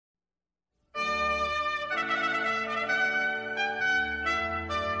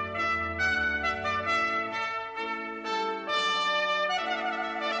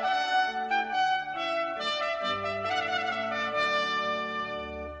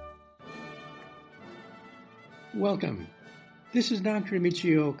Welcome. This is Dr.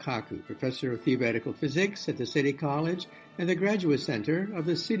 Michio Kaku, Professor of Theoretical Physics at the City College and the Graduate Center of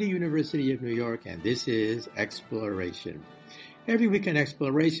the City University of New York, and this is Exploration. Every week in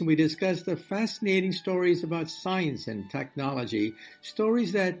Exploration, we discuss the fascinating stories about science and technology,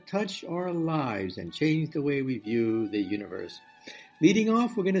 stories that touch our lives and change the way we view the universe. Leading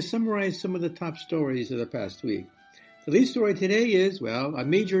off, we're going to summarize some of the top stories of the past week. The lead story today is, a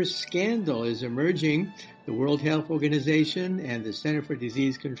major scandal is emerging. The World Health Organization and the Center for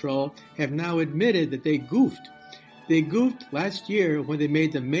Disease Control have now admitted that they goofed. They goofed last year when they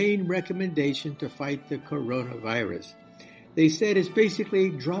made the main recommendation to fight the coronavirus. They said it's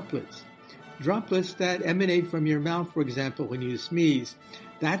basically droplets. Droplets that emanate from your mouth, for example, when you sneeze.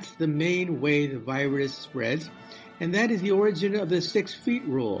 That's the main way the virus spreads. And that is the origin of the 6 feet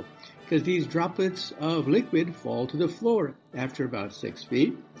rule, because these droplets of liquid fall to the floor after about 6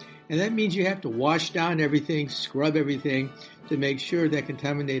 feet. And that means you have to wash down everything, scrub everything to make sure that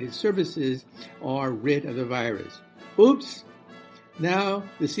contaminated surfaces are rid of the virus. Oops! Now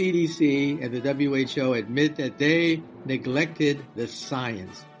the CDC and the WHO admit that they neglected the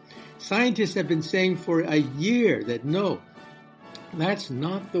science. Scientists have been saying for a year that no, that's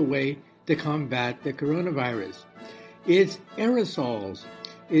not the way to combat the coronavirus. It's aerosols.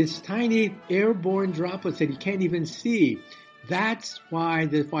 It's tiny airborne droplets that you can't even see. That's why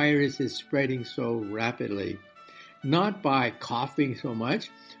the virus is spreading so rapidly. Not by coughing so much,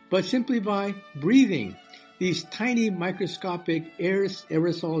 but simply by breathing. These tiny microscopic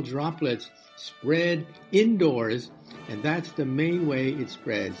aerosol droplets spread indoors, and that's the main way it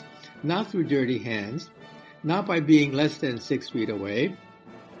spreads. Not through dirty hands, not by being less than 6 feet away,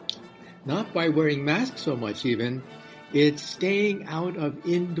 not by wearing masks so much even. It's staying out of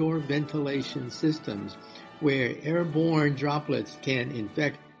indoor ventilation systems where airborne droplets can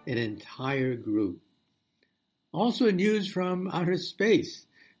infect an entire group. Also news from outer space.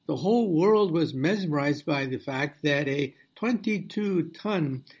 The whole world was mesmerized by the fact that a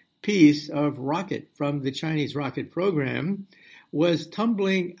 22-ton piece of rocket from the Chinese rocket program was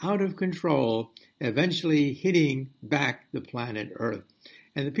tumbling out of control, eventually hitting back the planet Earth.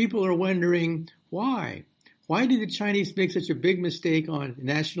 And the people are wondering why. Why did the Chinese make such a big mistake on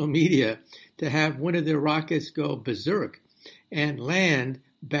national media to have one of their rockets go berserk and land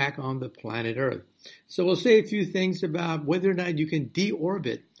back on the planet Earth? So we'll say a few things about whether or not you can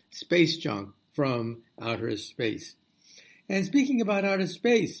deorbit space junk from outer space. And speaking about outer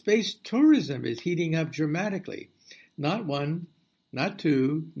space, space tourism is heating up dramatically. Not one, not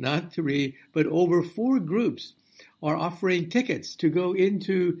two, not three, but over 4 groups are offering tickets to go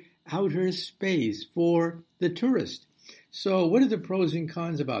into outer space for the tourist. So what are the pros and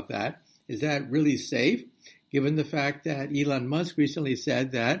cons about that? Is that really safe? Given the fact that Elon Musk recently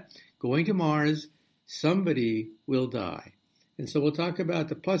said that going to Mars, somebody will die. And so we'll talk about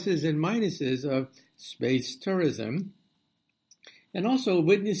the pluses and minuses of space tourism and also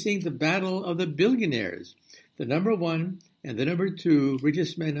witnessing the battle of the billionaires. The number 1 and the number 2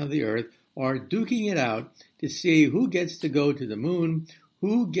 richest men on the earth are duking it out to see who gets to go to the moon,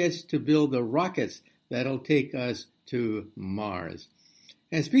 who gets to build the rockets that'll take us to Mars.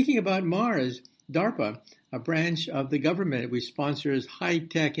 And speaking about Mars, DARPA, a branch of the government which sponsors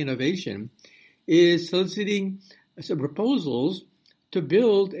high-tech innovation, is soliciting some proposals to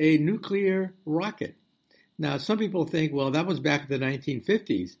build a nuclear rocket. Now, some people think, well, that was back in the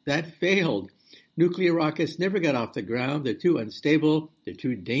 1950s. That failed. Nuclear rockets never got off the ground. They're too unstable. They're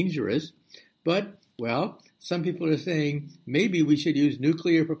too dangerous. But, some people are saying maybe we should use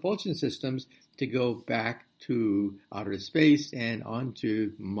nuclear propulsion systems to go back to outer space and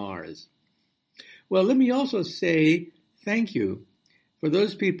onto Mars. Well, let me also say thank you for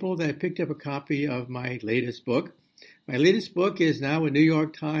those people that picked up a copy of my latest book. My latest book is now a New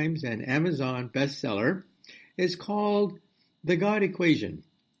York Times and Amazon bestseller. It's called The God Equation,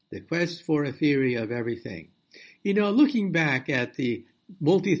 The Quest for a Theory of Everything. Looking back at the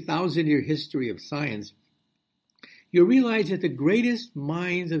multi-thousand-year history of science, you realize that the greatest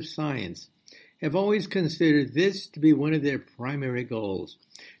minds of science have always considered this to be one of their primary goals,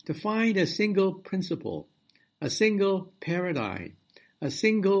 to find a single principle, a single paradigm, a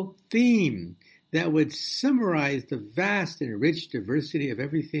single theme that would summarize the vast and rich diversity of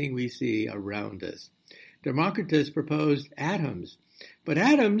everything we see around us. Democritus proposed atoms. But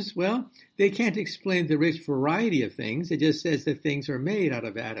atoms, they can't explain the rich variety of things. It just says that things are made out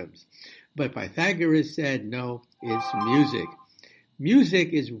of atoms. But Pythagoras said, no, it's music. Music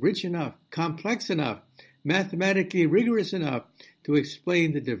is rich enough, complex enough, mathematically rigorous enough to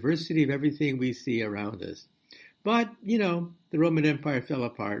explain the diversity of everything we see around us. But, the Roman Empire fell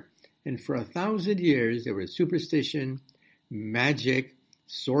apart, And for 1,000 years, there was superstition, magic,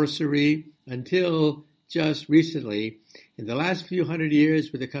 sorcery, until just recently, in the last few hundred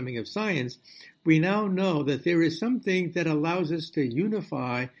years with the coming of science, we now know that there is something that allows us to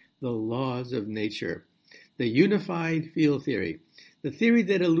unify the laws of nature. The unified field theory, the theory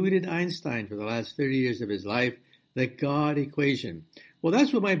that eluded Einstein for the last 30 years of his life, the God equation. Well,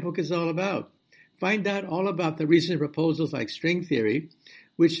 that's what my book is all about. Find out all about the recent proposals like string theory,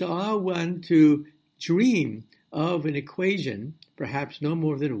 which allow one to dream of an equation, perhaps no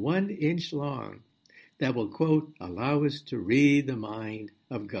more than 1 inch long, that will, quote, allow us to read the mind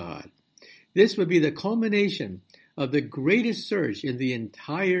of God. This would be the culmination of the greatest search in the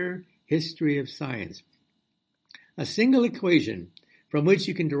entire history of science. A single equation from which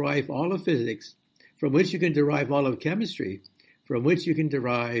you can derive all of physics, from which you can derive all of chemistry, from which you can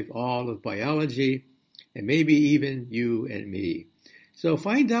derive all of biology, and maybe even you and me. So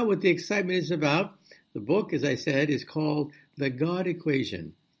find out what the excitement is about. The book, as I said, is called The God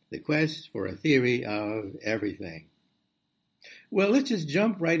Equation, The Quest for a Theory of Everything. Well, let's just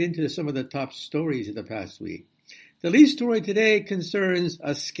jump right into some of the top stories of the past week. The lead story today concerns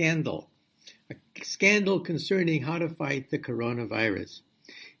a scandal concerning how to fight the coronavirus.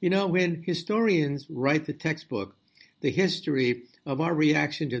 You know, when historians write the textbook, The History of Our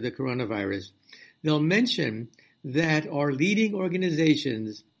Reaction to the Coronavirus, they'll mention that our leading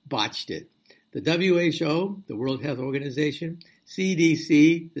organizations botched it. The WHO, the World Health Organization,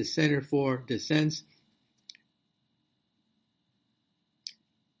 CDC, the Center for Disease,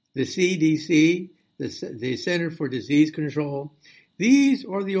 the CDC, the Center for Disease Control. These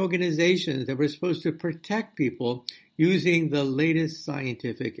are the organizations that were supposed to protect people using the latest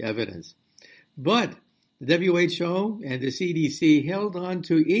scientific evidence. But the WHO and the CDC held on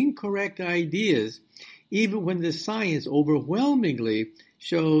to incorrect ideas even when the science overwhelmingly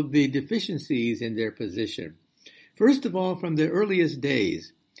showed the deficiencies in their position. First of all, from the earliest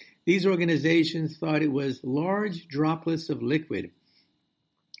days, these organizations thought it was large droplets of liquid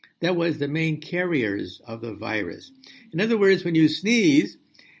that was the main carriers of the virus. In other words, when you sneeze,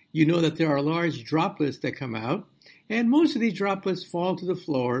 you know that there are large droplets that come out, and most of these droplets fall to the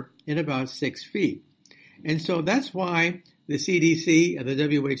floor in about 6 feet. And so that's why the CDC and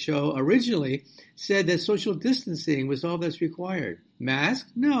the WHO originally said that social distancing was all that's required.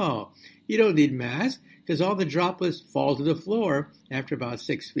 Masks? No, you don't need masks because all the droplets fall to the floor after about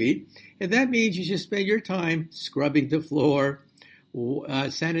 6 feet. And that means you should spend your time scrubbing the floor,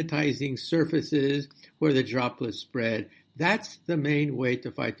 sanitizing surfaces where the droplets spread. That's the main way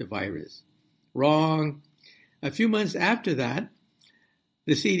to fight the virus. Wrong. A few months after that,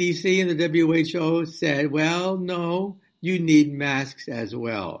 the CDC and the WHO said, well, no, you need masks as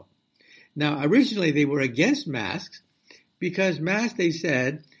well. Now, originally they were against masks because masks, they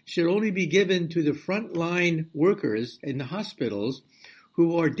said, should only be given to the frontline workers in the hospitals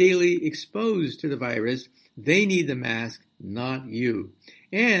who are daily exposed to the virus. They need the mask, not you.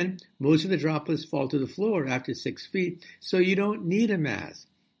 And most of the droplets fall to the floor after 6 feet, so you don't need a mask.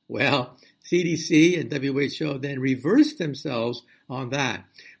 Well, CDC and WHO then reversed themselves on that.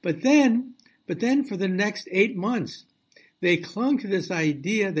 But then for the next 8 months, they clung to this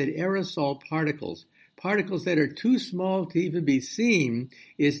idea that aerosol particles that are too small to even be seen,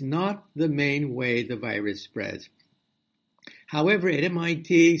 is not the main way the virus spreads. However, at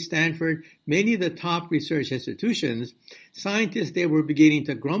MIT, Stanford, many of the top research institutions, scientists, they were beginning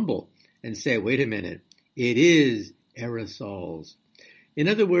to grumble and say, wait a minute, it is aerosols. In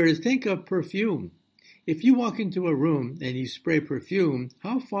other words, think of perfume. If you walk into a room and you spray perfume,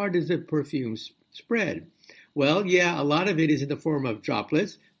 how far does the perfume spread? Well, yeah, a lot of it is in the form of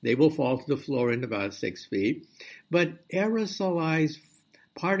droplets. They will fall to the floor in about 6 feet. But aerosolized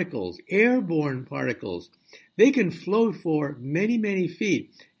particles, airborne particles, they can float for many, many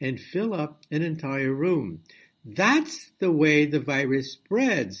feet and fill up an entire room. That's the way the virus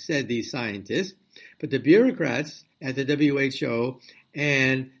spreads, said these scientists. But the bureaucrats at the WHO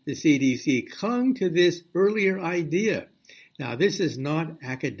and the CDC clung to this earlier idea. Now, this is not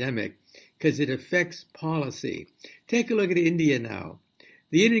academic because it affects policy. Take a look at India now.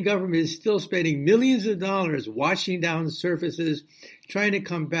 The Indian government is still spending millions of dollars washing down surfaces, trying to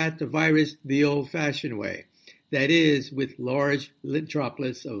combat the virus the old-fashioned way. That is, with large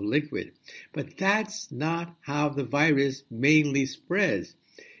droplets of liquid. But that's not how the virus mainly spreads.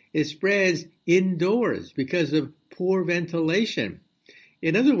 It spreads indoors because of poor ventilation.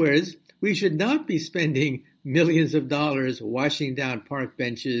 In other words, we should not be spending millions of dollars washing down park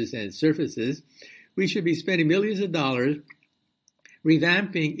benches and surfaces. We should be spending millions of dollars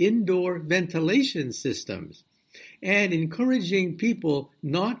revamping indoor ventilation systems. and encouraging people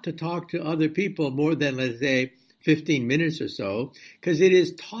not to talk to other people more than, let's say, 15 minutes or so, because it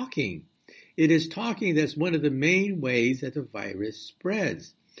is talking. It is talking that's one of the main ways that the virus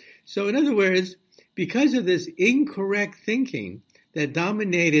spreads. So in other words, because of this incorrect thinking that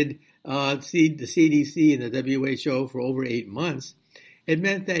dominated the CDC and the WHO for over 8 months, it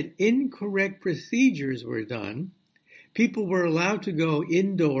meant that incorrect procedures were done. People were allowed to go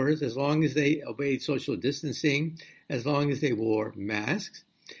indoors as long as they obeyed social distancing, as long as they wore masks.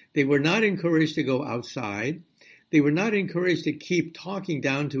 They were not encouraged to go outside. They were not encouraged to keep talking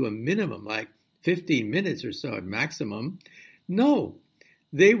down to a minimum, like 15 minutes or so at maximum. No,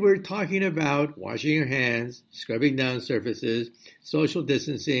 they were talking about washing your hands, scrubbing down surfaces, social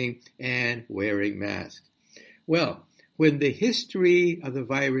distancing, and wearing masks. Well, when the history of the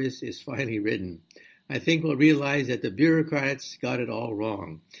virus is finally written, I think we'll realize that the bureaucrats got it all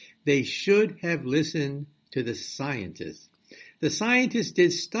wrong. They should have listened to the scientists. The scientists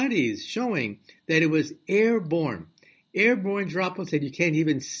did studies showing that it was airborne droplets that you can't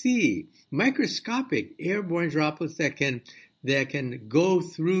even see, microscopic airborne droplets that can go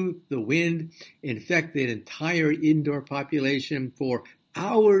through the wind, infect the entire indoor population for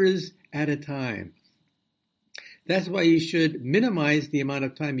hours at a time. That's why you should minimize the amount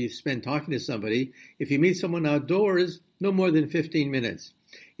of time you spend talking to somebody. If you meet someone outdoors, no more than 15 minutes.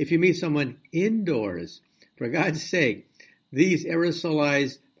 If you meet someone indoors, for God's sake, these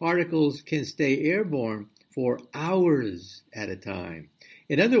aerosolized particles can stay airborne for hours at a time.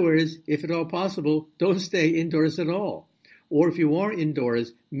 In other words, if at all possible, don't stay indoors at all. Or if you are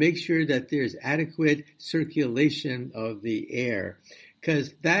indoors, make sure that there's adequate circulation of the air,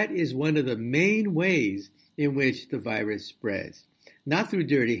 because that is one of the main ways in which the virus spreads. Not through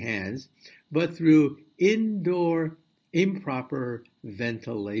dirty hands, but through indoor improper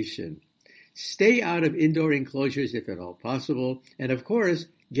ventilation. Stay out of indoor enclosures if at all possible, and of course,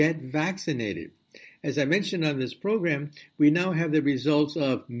 get vaccinated. As I mentioned on this program, we now have the results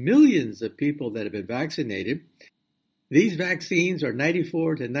of millions of people that have been vaccinated. These vaccines are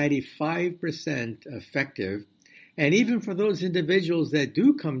 94 to 95% effective, and even for those individuals that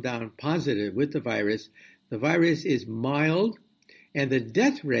do come down positive with the virus is mild, and the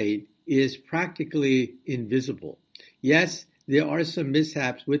death rate is practically invisible. Yes, there are some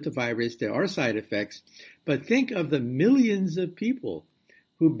mishaps with the virus, there are side effects, but think of the millions of people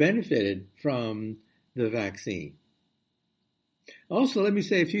who benefited from the vaccine. Also, let me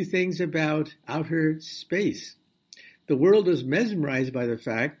say a few things about outer space. The world was mesmerized by the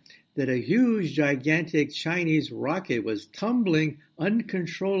fact that a huge, gigantic Chinese rocket was tumbling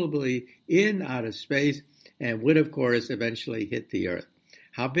uncontrollably in outer space and would, of course, eventually hit the Earth.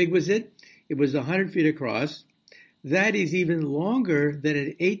 How big was it? It was 100 feet across. That is even longer than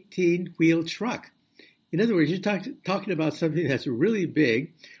an 18-wheel truck. In other words, you're talking about something that's really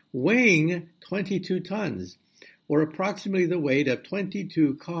big, weighing 22 tons, or approximately the weight of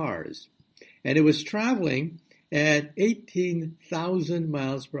 22 cars. And it was traveling at 18,000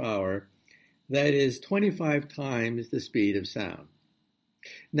 miles per hour. That is 25 times the speed of sound.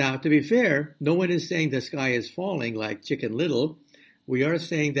 Now, to be fair, no one is saying the sky is falling like Chicken Little. We are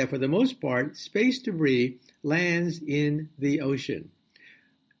saying that for the most part, space debris lands in the ocean.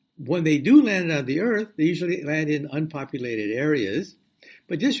 When they do land on the Earth, they usually land in unpopulated areas.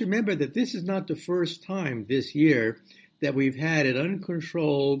 But just remember that this is not the first time this year that we've had an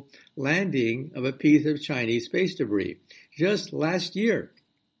uncontrolled landing of a piece of Chinese space debris. Just last year,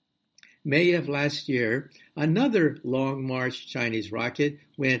 May of last year, another Long March Chinese rocket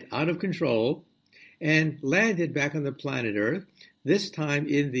went out of control and landed back on the planet Earth, this time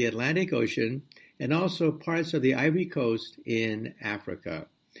in the Atlantic Ocean and also parts of the Ivory Coast in Africa.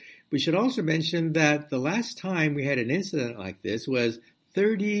 We should also mention that the last time we had an incident like this was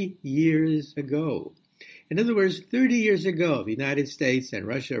 30 years ago. In other words, 30 years ago, the United States and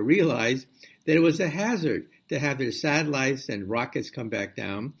Russia realized that it was a hazard to have their satellites and rockets come back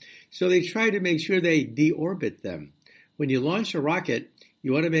down, so they tried to make sure they deorbit them. When you launch a rocket,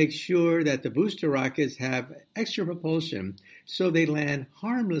 you want to make sure that the booster rockets have extra propulsion so they land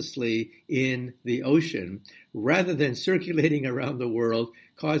harmlessly in the ocean rather than circulating around the world,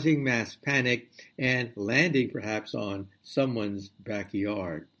 causing mass panic and landing perhaps on someone's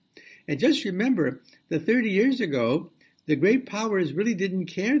backyard. And just remember that 30 years ago, the great powers really didn't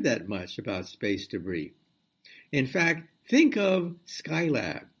care that much about space debris. In fact, think of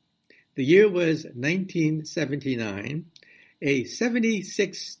Skylab. The year was 1979. A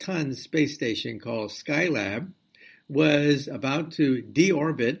 76-ton space station called Skylab was about to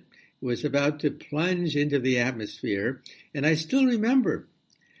deorbit, was about to plunge into the atmosphere. And I still remember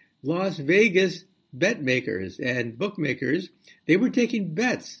Las Vegas bet makers and bookmakers, they were taking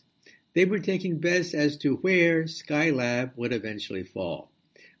bets. They were taking bets as to where Skylab would eventually fall.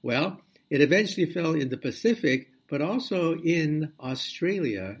 Well, it eventually fell in the Pacific, but also in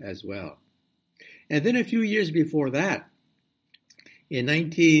Australia as well. And then a few years before that, in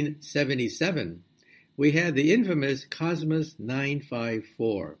 1977, we had the infamous Cosmos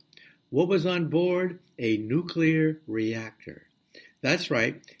 954. What was on board? A nuclear reactor. That's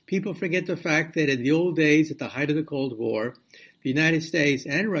right. People forget the fact that in the old days, at the height of the Cold War, the United States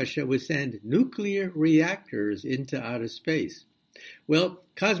and Russia would send nuclear reactors into outer space. Well,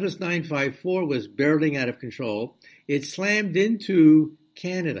 Cosmos 954 was barreling out of control. It slammed into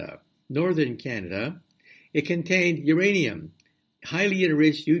Canada, northern Canada. It contained uranium, highly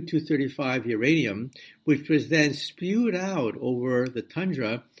enriched U-235 uranium, which was then spewed out over the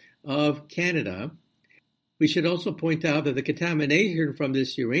tundra of Canada. We should also point out that the contamination from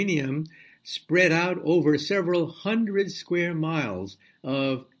this uranium spread out over several hundred square miles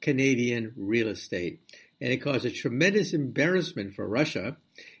of Canadian real estate. And it caused a tremendous embarrassment for Russia.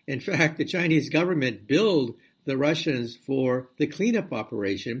 In fact, the Chinese government billed the Russians for the cleanup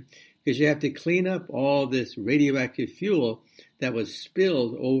operation because you have to clean up all this radioactive fuel that was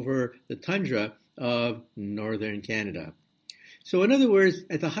spilled over the tundra of northern Canada. So in other words,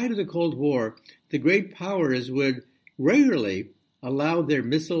 at the height of the Cold War, the great powers would regularly allow their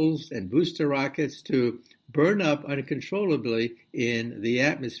missiles and booster rockets to burn up uncontrollably in the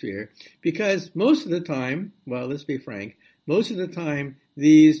atmosphere because most of the time, well, let's be frank, most of the time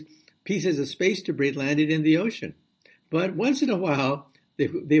these pieces of space debris landed in the ocean. But once in a while,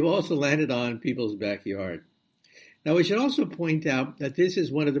 they've also landed on people's backyard. Now, we should also point out that this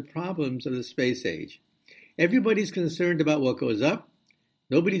is one of the problems of the space age. Everybody's concerned about what goes up.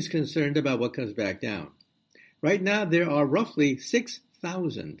 Nobody's concerned about what comes back down. Right now, there are roughly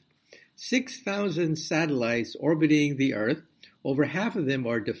 6,000 satellites orbiting the Earth. Over half of them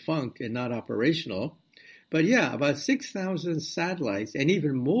are defunct and not operational. But yeah, about 6,000 satellites and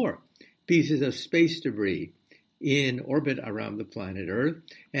even more pieces of space debris in orbit around the planet Earth.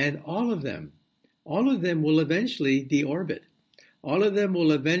 And all of them will eventually deorbit. All of them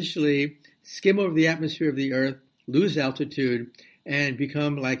will eventually skim over the atmosphere of the Earth, lose altitude, and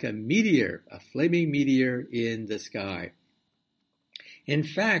become like a meteor, a flaming meteor in the sky. In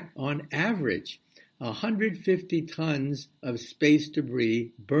fact, on average, 150 tons of space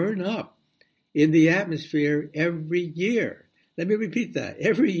debris burn up in the atmosphere every year. Let me repeat that.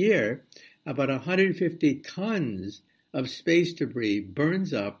 Every year, about 150 tons of space debris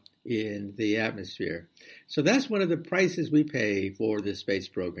burns up in the atmosphere. So that's one of the prices we pay for the space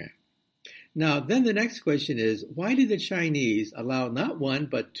program. Now, then the next question is, why did the Chinese allow not one,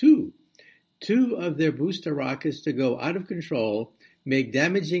 but two of their booster rockets to go out of control, make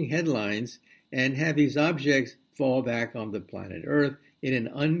damaging headlines, and have these objects fall back on the planet Earth in an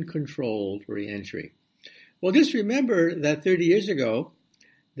uncontrolled reentry? Well, just remember that 30 years ago,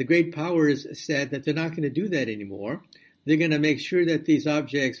 the great powers said that they're not going to do that anymore. They're going to make sure that these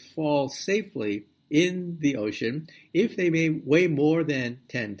objects fall safely in the ocean if they may weigh more than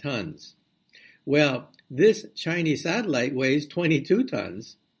 10 tons. Well, this Chinese satellite weighs 22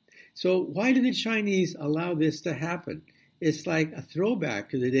 tons. So why did the Chinese allow this to happen? It's like a throwback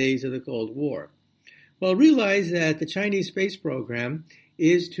to the days of the Cold War. Well, realize that the Chinese space program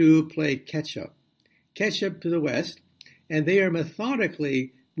is to play catch-up to the West, and they are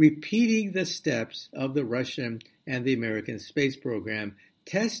methodically repeating the steps of the Russian and the American space program,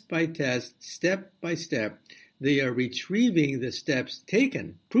 test by test, step by step. They are retrieving the steps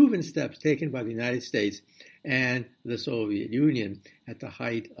taken, proven steps taken by the United States and the Soviet Union at the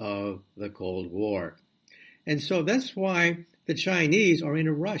height of the Cold War. And so that's why the Chinese are in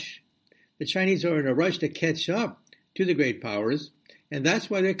a rush. The Chinese are in a rush to catch up to the great powers, and that's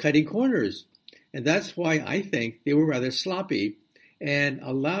why they're cutting corners. And that's why I think they were rather sloppy and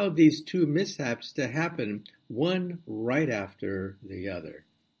allowed these two mishaps to happen, one right after the other.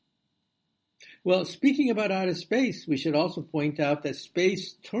 Well, speaking about outer space, we should also point out that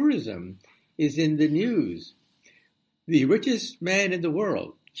space tourism is in the news. The richest man in the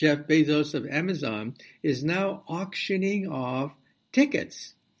world, Jeff Bezos of Amazon, is now auctioning off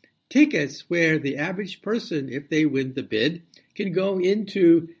tickets where the average person, if they win the bid, can go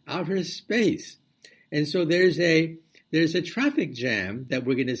into outer space. And so there's a traffic jam that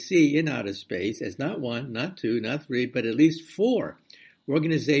we're going to see in outer space as not one, not two, not three, but at least four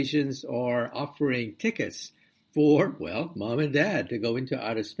organizations are offering tickets for, well, mom and dad to go into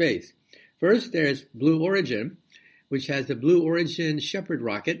outer space. First, there's Blue Origin, which has the Blue Origin Shepard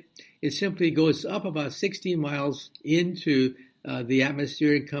rocket. It simply goes up about 16 miles into the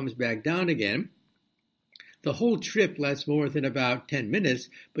atmosphere and comes back down again. The whole trip lasts more than about 10 minutes,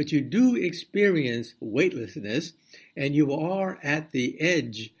 but you do experience weightlessness, and you are at the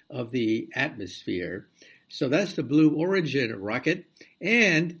edge of the atmosphere. So that's the Blue Origin rocket,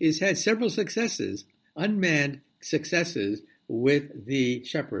 and it's had several successes, unmanned successes, with the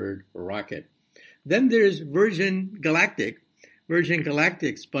Shepard rocket. Then there's Virgin Galactic. Virgin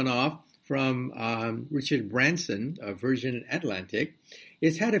Galactic spun off from Richard Branson of Virgin Atlantic.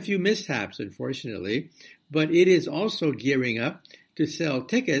 It's had a few mishaps, unfortunately, but it is also gearing up to sell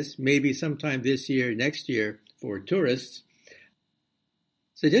tickets maybe sometime this year, next year, for tourists.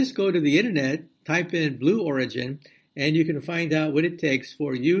 So just go to the internet, type in Blue Origin, and you can find out what it takes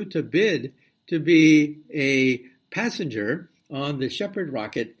for you to bid to be a passenger on the Shepard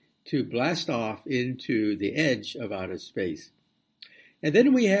rocket to blast off into the edge of outer space. And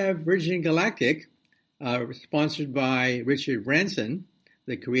then we have Virgin Galactic, sponsored by Richard Branson,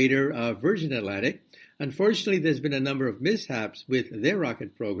 the creator of Virgin Atlantic. Unfortunately, there's been a number of mishaps with their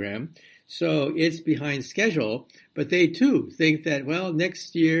rocket program, so it's behind schedule. But they too think that, well,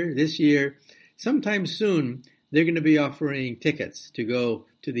 next year, this year, sometime soon, they're going to be offering tickets to go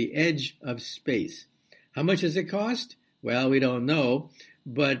to the edge of space. How much does it cost? Well, we don't know,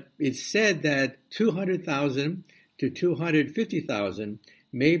 but it's said that $200,000 to $250,000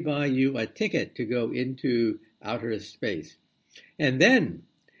 may buy you a ticket to go into outer space. And then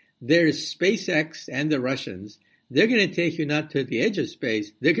there's SpaceX and the Russians. They're going to take you not to the edge of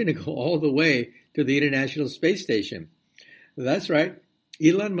space, they're going to go all the way to the International Space Station. That's right.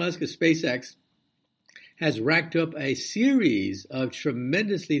 Elon Musk of SpaceX has racked up a series of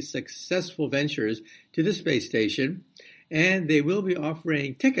tremendously successful ventures to the space station, and they will be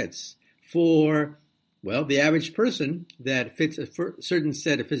offering tickets for, well, the average person that fits a certain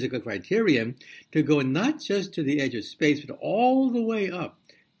set of physical criteria to go not just to the edge of space, but all the way up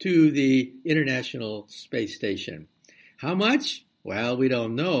to the International Space Station. How much? Well, we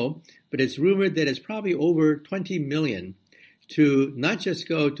don't know, but it's rumored that it's probably over $20 million to not just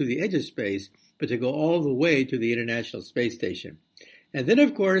go to the edge of space, but to go all the way to the International Space Station. And then,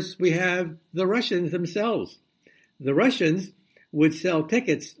 of course, we have the Russians themselves. The Russians would sell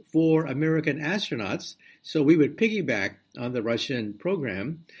tickets for American astronauts, so we would piggyback on the Russian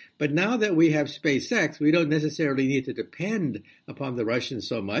program. But now that we have SpaceX, we don't necessarily need to depend upon the Russians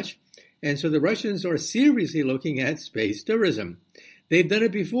so much. And so the Russians are seriously looking at space tourism. They've done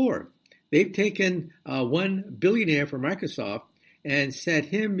it before. They've taken one billionaire from Microsoft and sent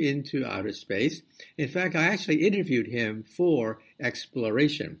him into outer space. In fact, I actually interviewed him for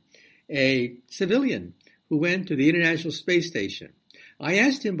Exploration, a civilian who went to the International Space Station. I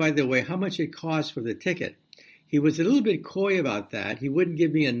asked him, by the way, how much it cost for the ticket. He was a little bit coy about that. He wouldn't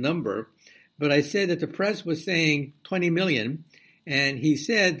give me a number, but I said that the press was saying $20 million, and he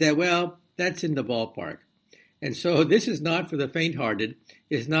said that, well, that's in the ballpark. And so this is not for the faint-hearted.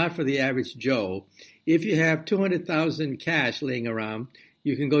 It's not for the average Joe. If you have $200,000 cash laying around,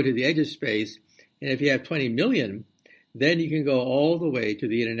 you can go to the edge of space. And if you have $20 million, then you can go all the way to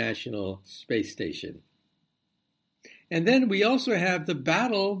the International Space Station. And then we also have the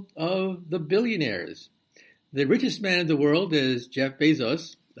battle of the billionaires. The richest man in the world is Jeff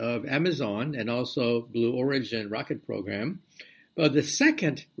Bezos of Amazon and also Blue Origin rocket program. But the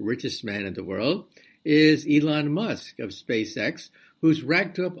second richest man in the world is Elon Musk of SpaceX, who's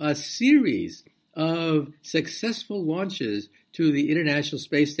racked up a series of successful launches to the International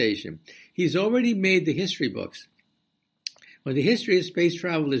Space Station. He's already made the history books. When the history of space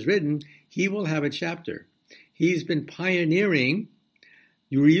travel is written, he will have a chapter. He's been pioneering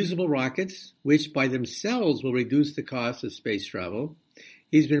reusable rockets, which by themselves will reduce the cost of space travel.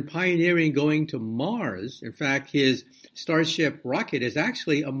 He's been pioneering going to Mars. In fact, his Starship rocket is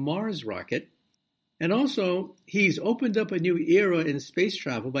actually a Mars rocket. And also, he's opened up a new era in space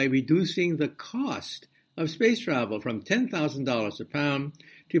travel by reducing the cost of space travel from $10,000 a pound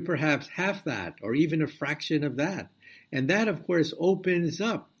to perhaps half that or even a fraction of that. And that, of course, opens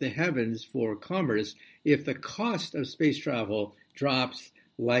up the heavens for commerce if the cost of space travel drops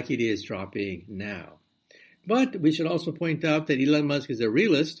like it is dropping now. But we should also point out that Elon Musk is a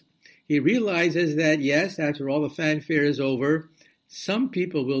realist. He realizes that, yes, after all the fanfare is over, some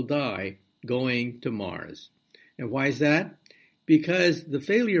people will die going to Mars. And why is that? Because the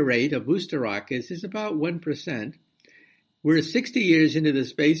failure rate of booster rockets is about 1%. We're 60 years into the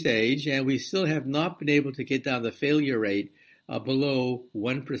space age, and we still have not been able to get down the failure rate below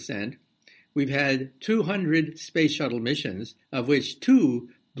 1%. We've had 200 space shuttle missions, of which 2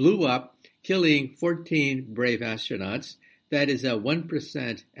 blew up, killing 14 brave astronauts. That is a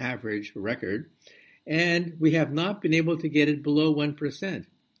 1% average record. And we have not been able to get it below 1%.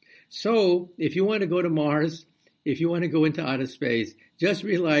 So if you want to go to Mars, if you want to go into outer space, just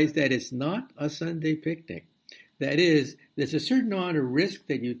realize that it's not a Sunday picnic. That is, there's a certain amount of risk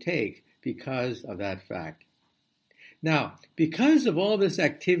that you take because of that fact. Now, because of all this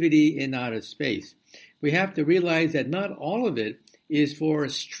activity in outer space, we have to realize that not all of it is for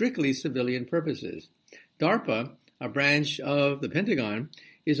strictly civilian purposes. DARPA, a branch of the Pentagon,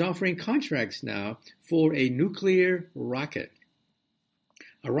 is offering contracts now for a nuclear rocket.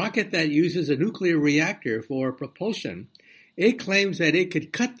 A rocket that uses a nuclear reactor for propulsion. It claims that it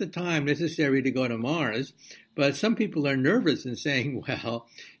could cut the time necessary to go to Mars, but some people are nervous and saying, well,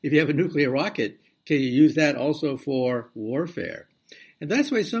 if you have a nuclear rocket, can you use that also for warfare? And that's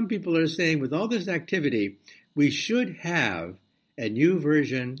why some people are saying with all this activity, we should have a new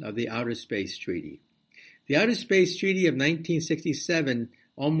version of the Outer Space Treaty. The Outer Space Treaty of 1967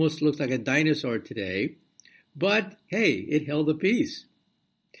 almost looks like a dinosaur today, but hey, it held the peace.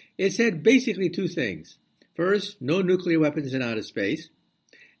 It said basically two things. First, no nuclear weapons in outer space.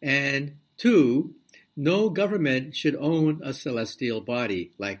 And two, no government should own a celestial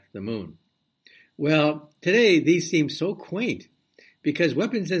body like the moon. Well, today these seem so quaint because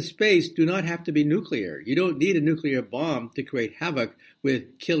weapons in space do not have to be nuclear. You don't need a nuclear bomb to create havoc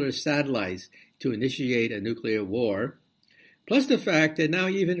with killer satellites to initiate a nuclear war. Plus the fact that now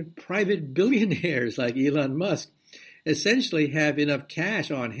even private billionaires like Elon Musk essentially have enough cash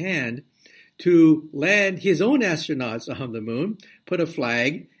on hand to land his own astronauts on the moon, put a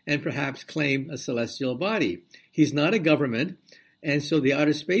flag, and perhaps claim a celestial body. He's not a government, and so the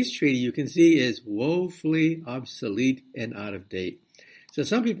Outer Space Treaty, you can see, is woefully obsolete and out of date. So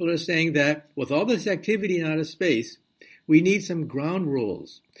some people are saying that with all this activity in outer space, we need some ground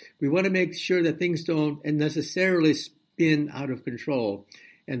rules. We want to make sure that things don't necessarily spin out of control.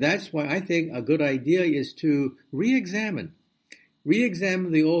 And that's why I think a good idea is to re-examine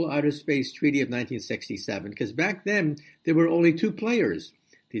the old Outer Space Treaty of 1967, because back then there were only two players,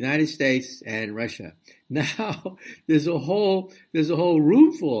 the United States and Russia. Now there's a whole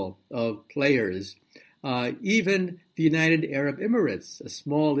room full of players. Even the United Arab Emirates, a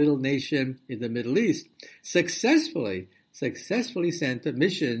small little nation in the Middle East, successfully sent a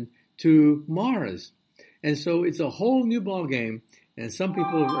mission to Mars. And so it's a whole new ballgame. And some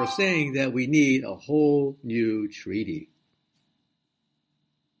people are saying that we need a whole new treaty.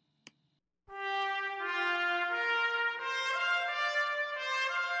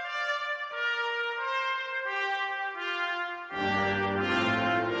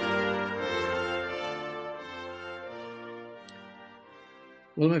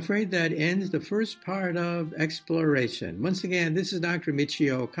 Well, I'm afraid that ends the first part of Exploration. Once again, this is Dr.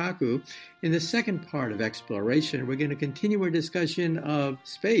 Michio Kaku. In the second part of Exploration, we're going to continue our discussion of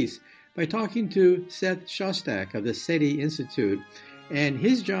space by talking to Seth Shostak of the SETI Institute. And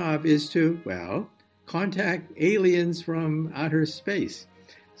his job is to, contact aliens from outer space.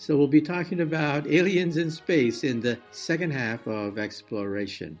 So we'll be talking about aliens in space in the second half of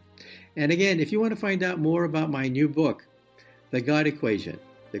Exploration. And again, if you want to find out more about my new book, The God Equation,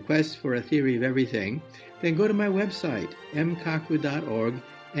 The Quest for a Theory of Everything, then go to my website, mkaku.org,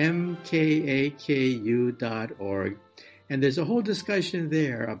 mkaku.org. And there's a whole discussion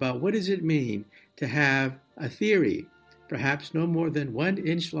there about what does it mean to have a theory, perhaps no more than 1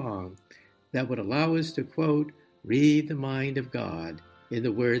 inch long, that would allow us to, quote, read the mind of God, in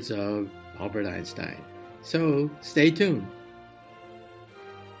the words of Albert Einstein. So stay tuned.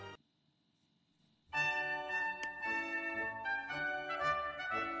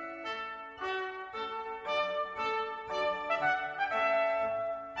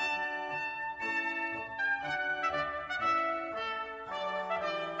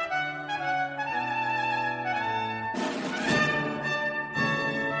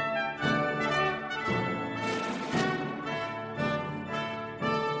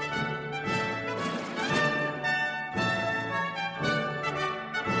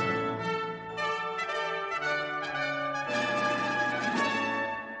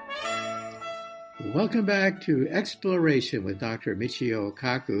 Welcome back to Exploration with Dr. Michio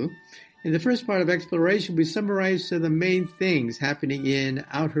Kaku. In the first part of Exploration, we summarized the main things happening in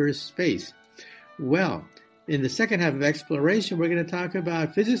outer space. Well, in the second half of Exploration, we're going to talk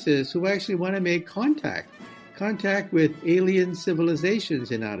about physicists who actually want to make contact with alien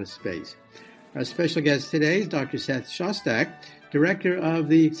civilizations in outer space. Our special guest today is Dr. Seth Shostak, director of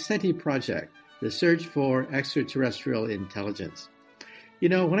the SETI project, the Search for Extraterrestrial Intelligence. You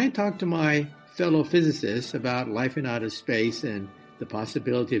know, when I talk to my fellow physicists about life in outer space and the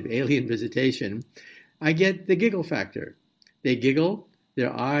possibility of alien visitation, I get the giggle factor. They giggle,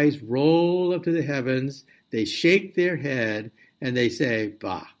 their eyes roll up to the heavens, they shake their head, and they say,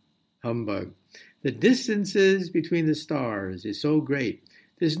 bah, Humbug. The distances between the stars is so great.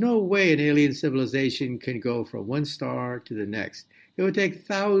 There's no way an alien civilization can go from one star to the next. It would take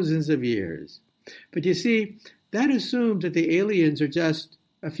thousands of years. But you see, that assumes that the aliens are just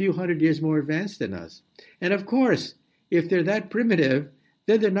a few hundred years more advanced than us. And of course, if they're that primitive,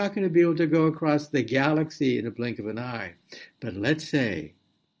 then they're not going to be able to go across the galaxy in a blink of an eye. But let's say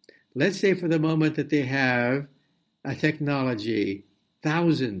for the moment that they have a technology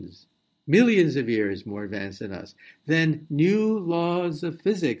thousands, millions of years more advanced than us, then new laws of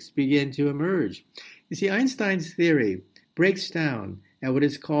physics begin to emerge. You see, Einstein's theory breaks down at what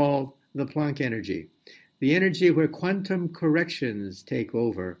is called the Planck energy, the energy where quantum corrections take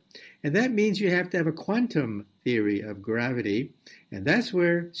over. And that means you have to have a quantum theory of gravity, and that's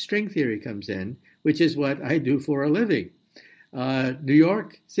where string theory comes in, which is what I do for a living. New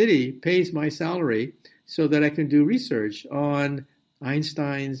York City pays my salary so that I can do research on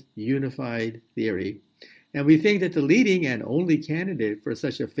Einstein's unified theory. And we think that the leading and only candidate for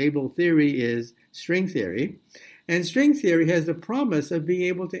such a fabled theory is string theory. And string theory has the promise of being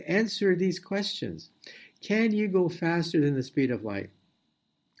able to answer these questions. Can you go faster than the speed of light?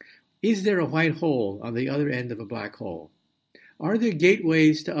 Is there a white hole on the other end of a black hole? Are there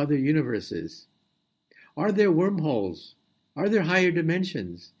gateways to other universes? Are there wormholes? Are there higher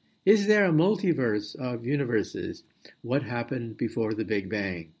dimensions? Is there a multiverse of universes? What happened before the Big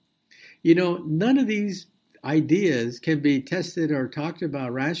Bang? You know, none of these ideas can be tested or talked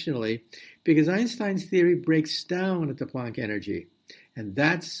about rationally because Einstein's theory breaks down at the Planck energy. And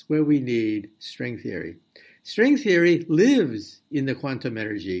that's where we need string theory. String theory lives in the quantum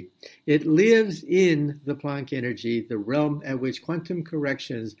energy. It lives in the Planck energy, the realm at which quantum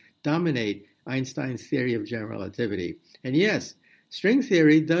corrections dominate Einstein's theory of general relativity. And yes, string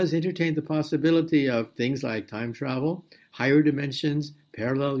theory does entertain the possibility of things like time travel, higher dimensions,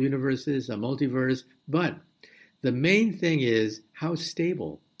 parallel universes, a multiverse, but the main thing is how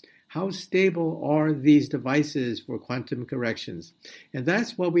stable. How stable are these devices for quantum corrections? And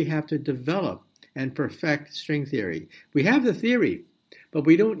that's what we have to develop and perfect string theory. We have the theory, but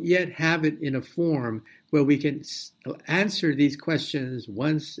we don't yet have it in a form where we can answer these questions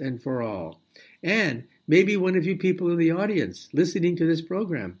once and for all. And maybe one of you people in the audience listening to this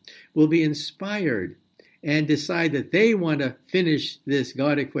program will be inspired and decide that they want to finish this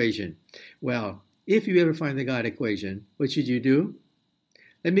God equation. Well, if you ever find the God equation, what should you do?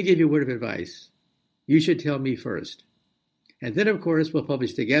 Let me give you a word of advice. You should tell me first. And then, of course, we'll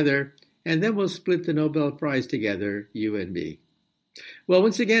publish together, and then we'll split the Nobel Prize together, you and me. Well,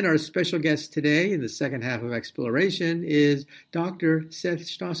 once again, our special guest today in the second half of Exploration is Dr. Seth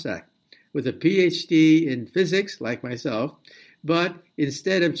Shostak, with a PhD in physics, like myself, but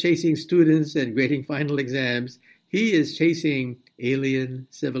instead of chasing students and grading final exams, he is chasing alien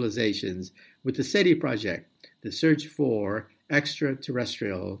civilizations with the SETI project, the search for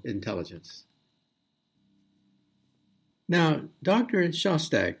extraterrestrial intelligence. Now, Dr.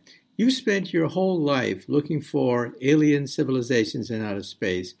 Shostak, you've spent your whole life looking for alien civilizations in outer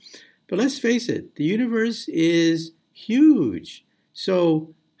space. But let's face it, the universe is huge.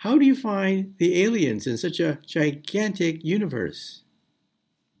 So how do you find the aliens in such a gigantic universe?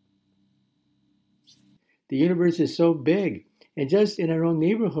 The universe is so big, and just in our own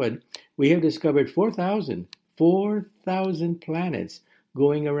neighborhood, we have discovered 4,000 planets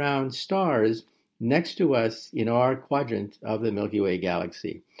going around stars next to us in our quadrant of the Milky Way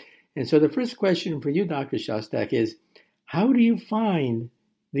galaxy. And so the first question for you, Dr. Shostak, is how do you find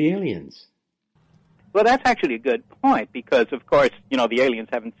the aliens? Well, that's actually a good point because, of course, the aliens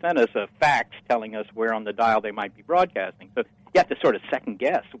haven't sent us a fax telling us where on the dial they might be broadcasting. So you have to sort of second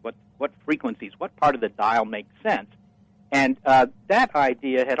guess what frequencies, what part of the dial makes sense. And that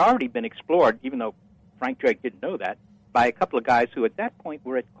idea had already been explored, even though Frank Drake didn't know that, by a couple of guys who at that point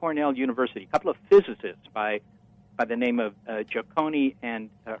were at Cornell University, a couple of physicists by the name of Giuseppe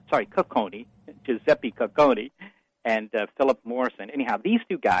Cocconi, and Philip Morrison. Anyhow, these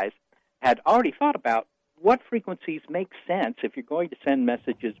two guys had already thought about what frequencies make sense if you're going to send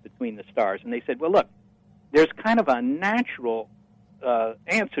messages between the stars. And they said, well, look, there's kind of a natural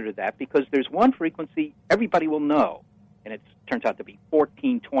answer to that because there's one frequency everybody will know, and it turns out to be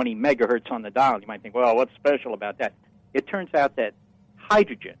 1420 megahertz on the dial. You might think, well, what's special about that? It turns out that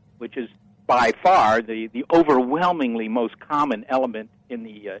hydrogen, which is by far the overwhelmingly most common element in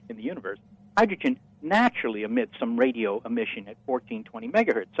the universe, hydrogen naturally emits some radio emission at 1420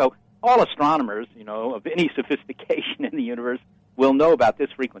 megahertz. So all astronomers, of any sophistication in the universe will know about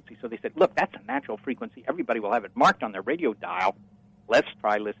this frequency. So they said, look, that's a natural frequency. Everybody will have it marked on their radio dial. Let's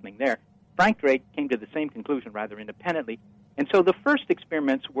try listening there. Frank Drake came to the same conclusion rather independently. And so the first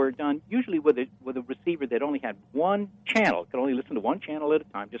experiments were done usually with a receiver that only had one channel. It could only listen to one channel at a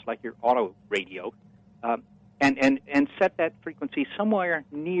time, just like your auto radio, and set that frequency somewhere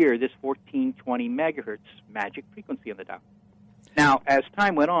near this 1420 megahertz magic frequency on the dial. Now, as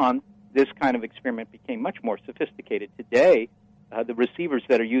time went on, this kind of experiment became much more sophisticated. Today, the receivers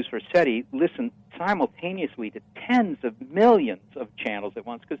that are used for SETI listen simultaneously to tens of millions of channels at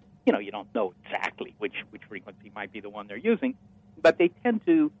once because, you don't know exactly which frequency might be the one they're using, but they tend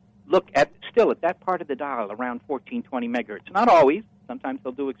to look at that part of the dial around 1420 megahertz. Not always. Sometimes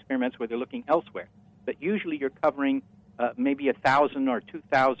they'll do experiments where they're looking elsewhere, but usually you're covering maybe 1,000 or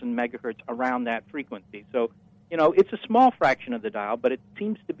 2,000 megahertz around that frequency. So, it's a small fraction of the dial, but it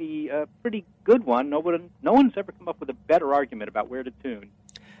seems to be a pretty good one. No one's ever come up with a better argument about where to tune.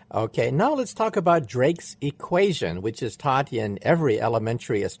 Okay, now let's talk about Drake's equation, which is taught in every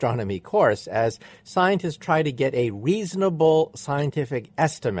elementary astronomy course as scientists try to get a reasonable scientific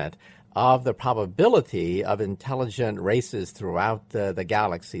estimate of the probability of intelligent races throughout the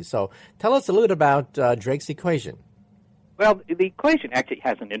galaxy. So tell us a little bit about Drake's equation. Well, the equation actually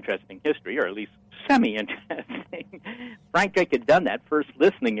has an interesting history, or at least semi-interesting. Frank Drake had done that first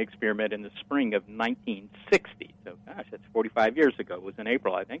listening experiment in the spring of 1960. So, gosh, that's 45 years ago. It was in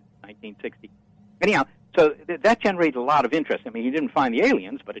April, I think, 1960. Anyhow, so that generated a lot of interest. I mean, he didn't find the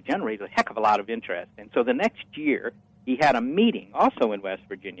aliens, but it generated a heck of a lot of interest. And so the next year, he had a meeting, also in West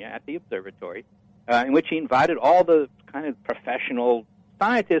Virginia, at the observatory, in which he invited all the kind of professional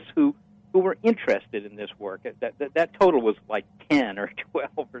scientists who were interested in this work. That total was like 10 or 12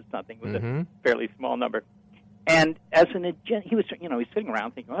 or something. It was a fairly small number. And as an agenda, he was sitting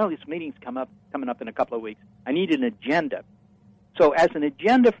around thinking, well, this meeting's coming up in a couple of weeks. I need an agenda. So as an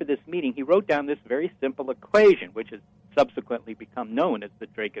agenda for this meeting, he wrote down this very simple equation, which has subsequently become known as the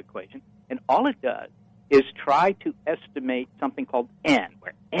Drake equation. And all it does is try to estimate something called N,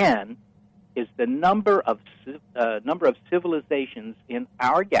 where N is the number of civilizations in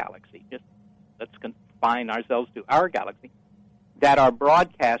our galaxy. Just let's confine ourselves to our galaxy that are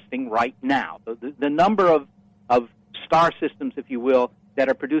broadcasting right now. The number of star systems, if you will, that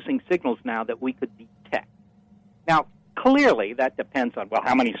are producing signals now that we could detect. Now, clearly, that depends on, well,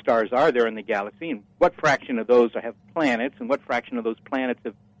 how many stars are there in the galaxy, and what fraction of those have planets, and what fraction of those planets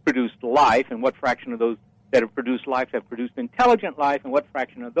have produced life, and what fraction of those that have produced life have produced intelligent life, and what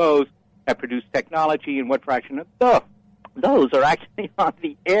fraction of those have produced technology, and what fraction of those are actually on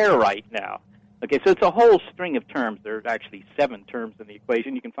the air right now. Okay, so it's a whole string of terms. There are actually 7 terms in the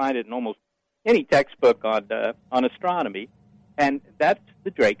equation. You can find it in almost any textbook on astronomy, and that's the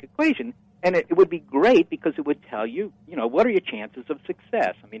Drake equation. And it would be great because it would tell you, what are your chances of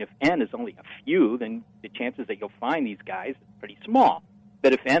success? I mean, if N is only a few, then the chances that you'll find these guys is pretty small.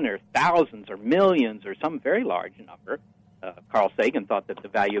 But if N are thousands or millions or some very large number, Carl Sagan thought that the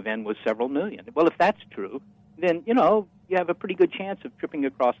value of N was several million. Well, if that's true, then, you have a pretty good chance of tripping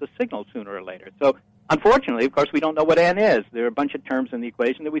across a signal sooner or later. So, unfortunately, of course, we don't know what N is. There are a bunch of terms in the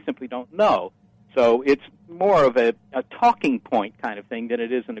equation that we simply don't know. So it's more of a talking point kind of thing than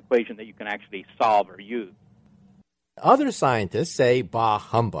it is an equation that you can actually solve or use. Other scientists say, bah,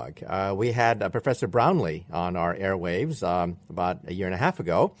 humbug. We had Professor Brownlee on our airwaves about a year and a half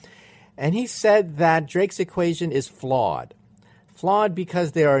ago, and he said that Drake's equation is flawed. Flawed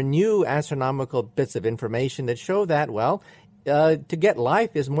because there are new astronomical bits of information that show that, to get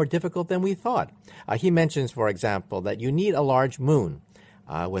life is more difficult than we thought. He mentions, for example, that you need a large moon.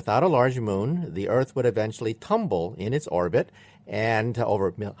 Without a large moon, the Earth would eventually tumble in its orbit and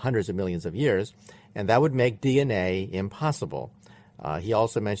over hundreds of millions of years, and that would make DNA impossible. He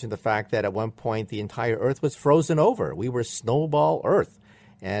also mentioned the fact that at one point the entire Earth was frozen over. We were snowball Earth.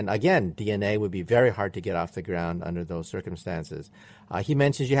 And again, DNA would be very hard to get off the ground under those circumstances. He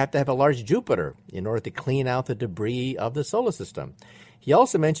mentions you have to have a large Jupiter in order to clean out the debris of the solar system. He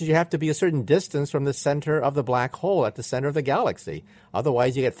also mentions you have to be a certain distance from the center of the black hole at the center of the galaxy.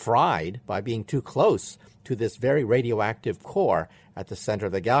 Otherwise, you get fried by being too close to this very radioactive core at the center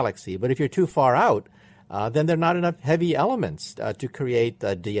of the galaxy. But if you're too far out, then there are not enough heavy elements to create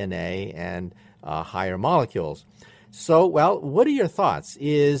DNA and higher molecules. So, what are your thoughts?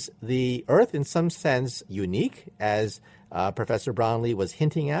 Is the Earth in some sense unique, as Professor Brownlee was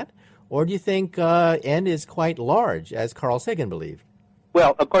hinting at? Or do you think N is quite large, as Carl Sagan believed?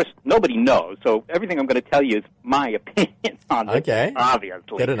 Well, of course, nobody knows, so everything I'm going to tell you is my opinion on this, okay.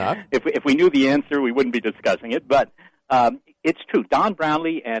 Obviously. Good enough. If we knew the answer, we wouldn't be discussing it, but it's true. Don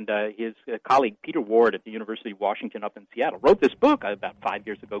Brownlee and his colleague Peter Ward at the University of Washington up in Seattle wrote this book about 5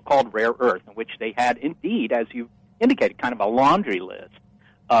 years ago called Rare Earth, in which they had indeed, as you indicated, kind of a laundry list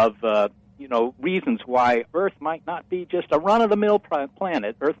of reasons why Earth might not be just a run-of-the-mill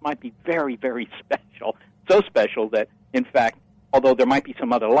planet. Earth might be very, very special, so special that, in fact, although there might be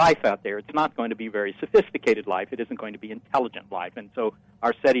some other life out there, it's not going to be very sophisticated life. It isn't going to be intelligent life. And so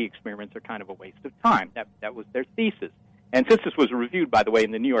our SETI experiments are kind of a waste of time. That was their thesis. And since this was reviewed, by the way,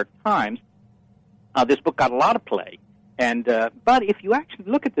 in the New York Times, this book got a lot of play. And but if you actually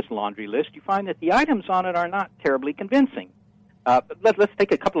look at this laundry list, you find that the items on it are not terribly convincing. Let's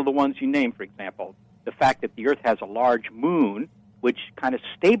take a couple of the ones you named, for example. The fact that the Earth has a large moon, which kind of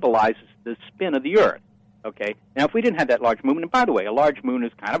stabilizes the spin of the Earth. Okay. Now, if we didn't have that large moon, and by the way, a large moon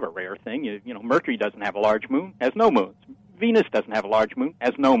is kind of a rare thing. Mercury doesn't have a large moon, has no moons. Venus doesn't have a large moon,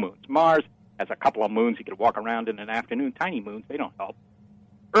 has no moons. Mars has a couple of moons. You could walk around in an afternoon. Tiny moons, they don't help.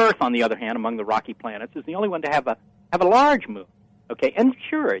 Earth, on the other hand, among the rocky planets, is the only one to have a large moon. Okay. And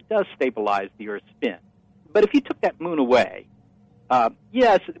sure, it does stabilize the Earth's spin. But if you took that moon away,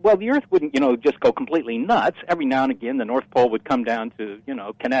 yes, well, the Earth wouldn't, just go completely nuts. Every now and again, the North Pole would come down to,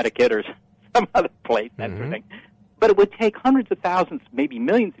 Connecticut or some other place, that sort of thing. But it would take hundreds of thousands, maybe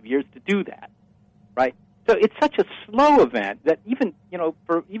millions of years to do that, right? So it's such a slow event that even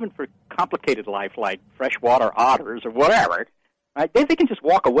for complicated life like freshwater otters or whatever, right? They can just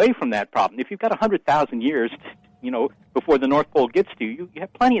walk away from that problem. If you've got 100,000 years, before the North Pole gets to you, you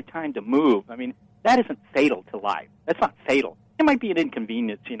have plenty of time to move. I mean, that isn't fatal to life. That's not fatal. It might be an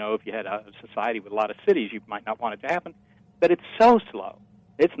inconvenience, if you had a society with a lot of cities, you might not want it to happen. But it's so slow.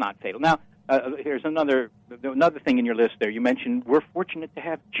 It's not fatal. Now, here's another thing in your list there. You mentioned we're fortunate to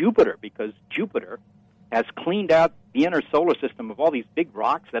have Jupiter because Jupiter has cleaned out the inner solar system of all these big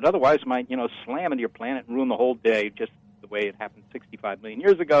rocks that otherwise might, slam into your planet and ruin the whole day, just the way it happened 65 million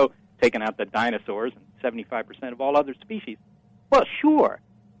years ago, taking out the dinosaurs and 75% of all other species. Well, sure.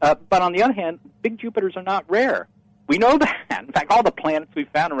 But on the other hand, big Jupiters are not rare. We know that. In fact, all the planets we've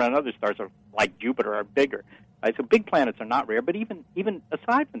found around other stars are like Jupiter are bigger. Right? So big planets are not rare. But even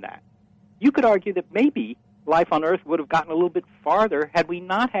aside from that, you could argue that maybe life on Earth would have gotten a little bit farther had we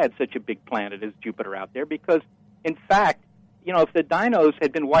not had such a big planet as Jupiter out there. Because, in fact, if the dinos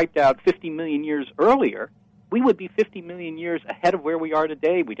had been wiped out 50 million years earlier, we would be 50 million years ahead of where we are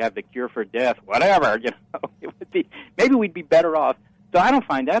today. We'd have the cure for death, whatever. It would be, maybe we'd be better off. So I don't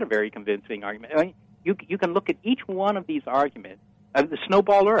find that a very convincing argument. I mean, you can look at each one of these arguments. The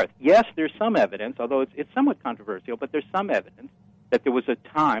snowball Earth, yes, there's some evidence, although it's somewhat controversial, but there's some evidence that there was a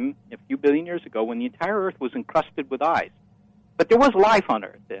time, a few billion years ago, when the entire Earth was encrusted with ice. But there was life on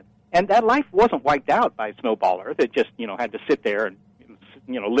Earth then. And that life wasn't wiped out by snowball Earth. It just, had to sit there and,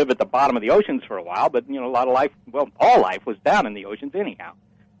 live at the bottom of the oceans for a while. But, a lot of life, well, all life was down in the oceans anyhow.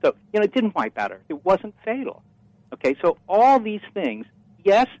 So, it didn't wipe out Earth. It wasn't fatal. Okay, so all these things,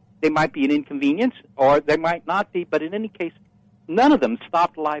 yes, they might be an inconvenience, or they might not be, but in any case, none of them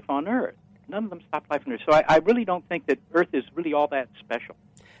stopped life on Earth. None of them stopped life on Earth. So I really don't think that Earth is really all that special.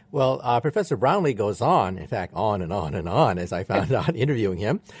 Well, Professor Brownlee goes on, in fact, on and on and on, as I found out interviewing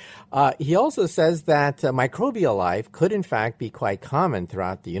him. He also says that microbial life could, in fact, be quite common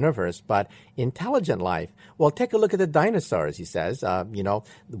throughout the universe, but intelligent life, well, take a look at the dinosaurs, he says.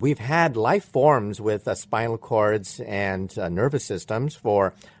 We've had life forms with spinal cords and nervous systems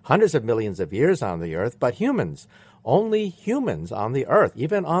for hundreds of millions of years on the Earth, but humans, only humans on the Earth,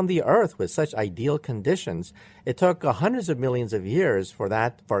 even on the Earth with such ideal conditions, it took hundreds of millions of years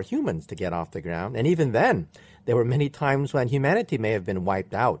for humans to get off the ground. And even then, there were many times when humanity may have been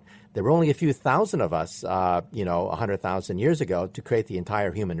wiped out. There were only a few thousand of us, 100,000 years ago to create the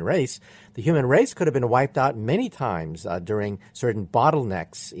entire human race. The human race could have been wiped out many times during certain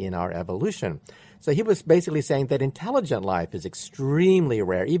bottlenecks in our evolution. So he was basically saying that intelligent life is extremely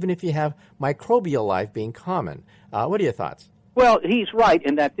rare, even if you have microbial life being common. What are your thoughts? Well, he's right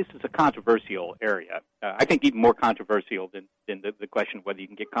in that this is a controversial area. I think even more controversial than the question of whether you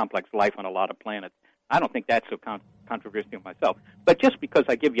can get complex life on a lot of planets. I don't think that's so controversial myself. But just because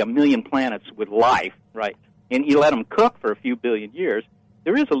I give you 1 million planets with life, right, and you let them cook for a few billion years,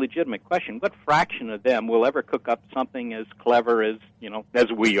 there is a legitimate question. What fraction of them will ever cook up something as clever as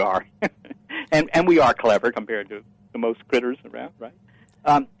we are? and we are clever compared to most critters around,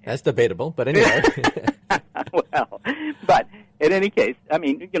 right? That's debatable, but anyway. Well, but in any case, I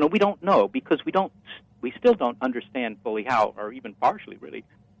mean, we don't know because we still don't understand fully how, or even partially really,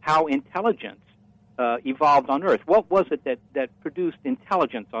 how intelligence evolved on Earth. What was it that produced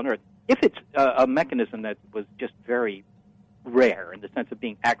intelligence on Earth? If it's a mechanism that was just very rare in the sense of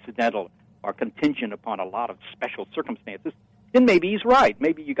being accidental or contingent upon a lot of special circumstances, then maybe he's right.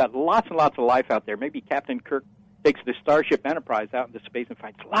 Maybe you got lots and lots of life out there. Maybe Captain Kirk takes the Starship Enterprise out into space and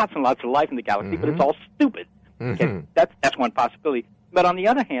finds lots and lots of life in the galaxy, but it's all stupid. Okay? That's one possibility. But on the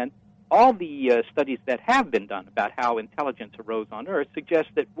other hand, all the studies that have been done about how intelligence arose on Earth suggest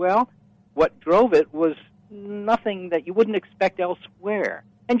that, well, what drove it was nothing that you wouldn't expect elsewhere.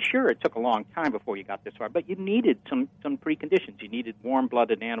 And sure, it took a long time before you got this far, but you needed some preconditions. You needed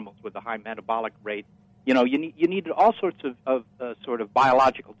warm-blooded animals with a high metabolic rate. You needed all sorts of sort of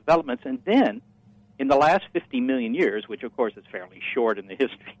biological developments. And then, in the last 50 million years, which of course is fairly short in the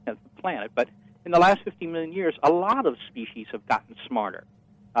history of the planet, but in the last 50 million years, a lot of species have gotten smarter.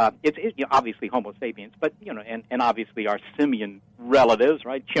 It's obviously Homo sapiens, but and obviously our simian relatives,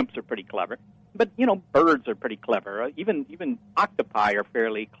 right? Chimps are pretty clever, but birds are pretty clever. Even octopi are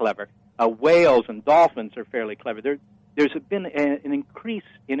fairly clever. Whales and dolphins are fairly clever. There's been an increase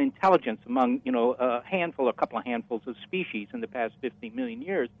in intelligence among a couple of handfuls of species in the past 50 million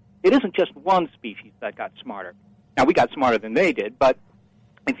years. It isn't just one species that got smarter. Now we got smarter than they did, but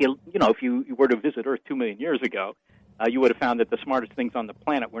if you were to visit Earth 2 million years ago, you would have found that the smartest things on the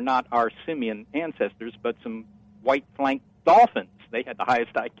planet were not our simian ancestors, but some white-flanked dolphins. They had the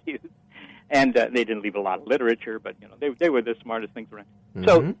highest IQs, and they didn't leave a lot of literature, but they were the smartest things around. Mm-hmm.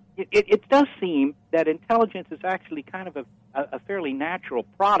 So it does seem that intelligence is actually kind of a fairly natural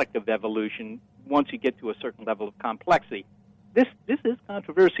product of evolution once you get to a certain level of complexity. This is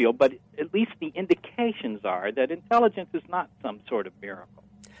controversial, but at least the indications are that intelligence is not some sort of miracle.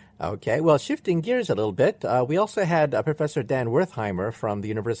 Okay, well, shifting gears a little bit, we also had Professor Dan Wertheimer from the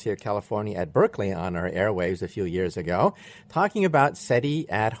University of California at Berkeley on our airwaves a few years ago, talking about SETI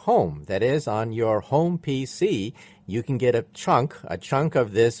at home. That is, on your home PC, you can get a chunk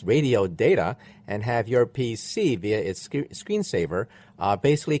of this radio data and have your PC via its screensaver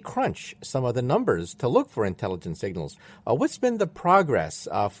basically crunch some of the numbers to look for intelligent signals. What's been the progress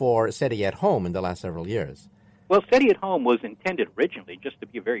for SETI at home in the last several years? Well, SETI at Home was intended originally just to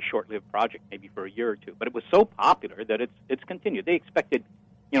be a very short-lived project, maybe for a year or two, but it was so popular that it's continued. They expected,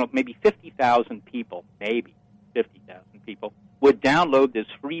 maybe 50,000 people, would download this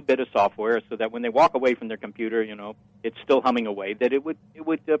free bit of software so that when they walk away from their computer, it's still humming away, that it would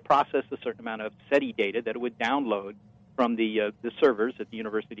process a certain amount of SETI data that it would download from the servers at the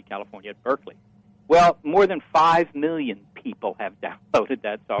University of California at Berkeley. Well, more than 5 million people have downloaded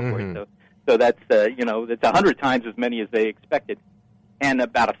that software, Mm-hmm. So that's, that's 100 times as many as they expected, and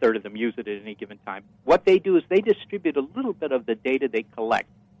about a third of them use it at any given time. What they do is they distribute a little bit of the data they collect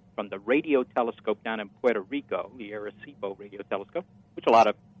from the radio telescope down in Puerto Rico, the Arecibo radio telescope, which a lot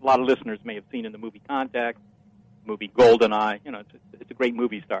of listeners may have seen in the movie Contact, movie GoldenEye. It's a great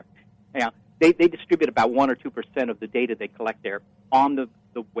movie star. Yeah, they distribute about 1 or 2% of the data they collect there on the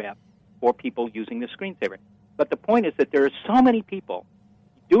web for people using the screensaver. But the point is that there are so many people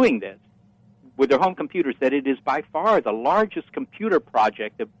doing this with their home computers that it is by far the largest computer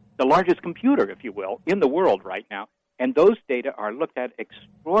project, the largest computer, if you will, in the world right now. And those data are looked at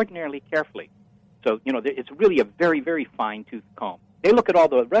extraordinarily carefully. So, it's really a very, very fine-tooth comb. They look at all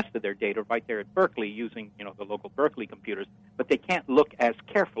the rest of their data right there at Berkeley using, the local Berkeley computers, but they can't look as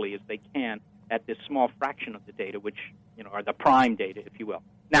carefully as they can at this small fraction of the data, which, are the prime data, if you will.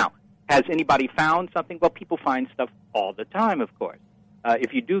 Now, has anybody found something? Well, people find stuff all the time, of course.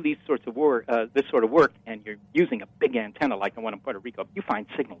 If you do this sort of work, and you're using a big antenna like the one in Puerto Rico, you find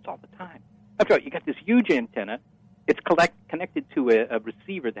signals all the time. That's right. You got this huge antenna. It's connected to a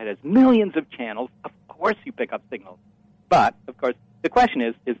receiver that has millions of channels. Of course, you pick up signals. But of course, the question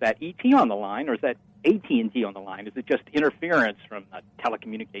is that ET on the line, or is that AT&T on the line? Is it just interference from a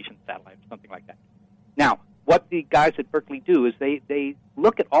telecommunications satellite or something like that? Now, what the guys at Berkeley do is they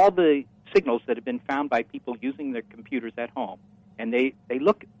look at all the signals that have been found by people using their computers at home. And they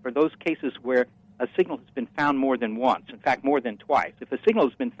look for those cases where a signal has been found more than once, in fact, more than twice. If a signal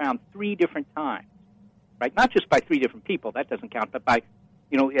has been found 3 different times, right, not just by 3 different people, that doesn't count, but by,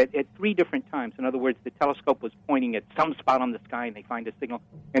 at 3 different times. In other words, the telescope was pointing at some spot on the sky and they find a signal,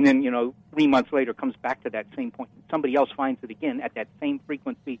 and then, 3 months later comes back to that same point. And somebody else finds it again at that same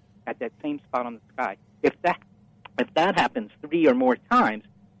frequency, at that same spot on the sky. If that happens 3 or more times,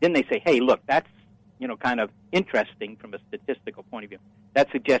 then they say, hey, look, that's kind of interesting from a statistical point of view. That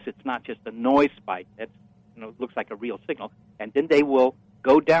suggests it's not just a noise spike. That's, looks like a real signal. And then they will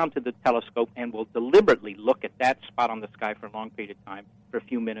go down to the telescope and will deliberately look at that spot on the sky for a long period of time, for a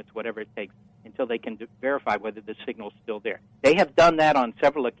few minutes, whatever it takes, until they can verify whether the signal is still there. They have done that on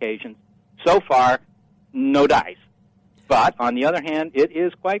several occasions. So far, no dice. But on the other hand, it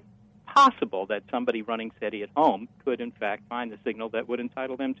is quite possible that somebody running SETI at home could, in fact, find the signal that would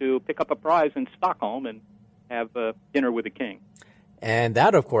entitle them to pick up a prize in Stockholm and have dinner with the king. And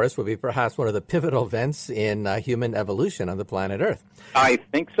that, of course, would be perhaps one of the pivotal events in human evolution on the planet Earth. I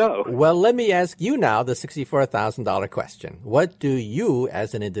think so. Well, let me ask you now the $64,000 question. What do you,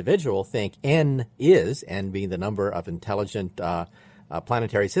 as an individual, think N is, N being the number of intelligent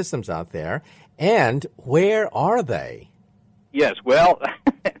planetary systems out there, and where are they? Yes, well,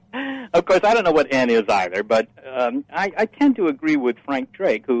 of course, I don't know what N is either, but I tend to agree with Frank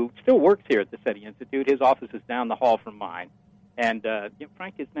Drake, who still works here at the SETI Institute. His office is down the hall from mine. And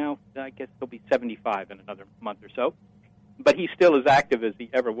Frank is now, I guess he'll be 75 in another month or so. But he's still as active as he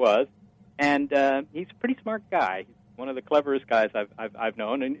ever was. And he's a pretty smart guy. He's one of the cleverest guys I've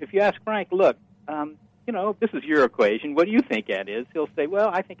known. And if you ask Frank, look, this is your equation. What do you think N is? He'll say, well,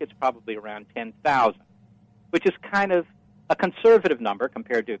 I think it's probably around 10,000, which is kind of a conservative number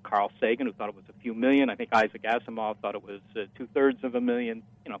compared to Carl Sagan, who thought it was a few million. I think Isaac Asimov thought it was 2/3 of a million.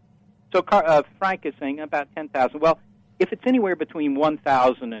 So Frank is saying about 10,000. Well, if it's anywhere between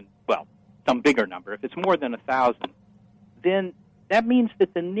 1,000 and, well, some bigger number, if it's more than 1,000, then that means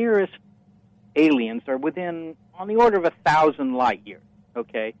that the nearest aliens are within, on the order of 1,000 light years,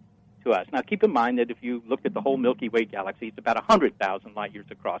 okay, to us. Now, keep in mind that if you look at the whole Milky Way galaxy, it's about 100,000 light years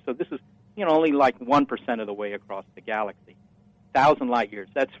across. So this is, only like 1% of the way across the galaxy. 1,000 light years.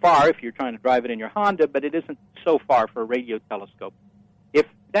 That's far if you're trying to drive it in your Honda, but it isn't so far for a radio telescope. If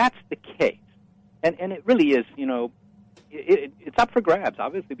that's the case, and it really is, it's up for grabs.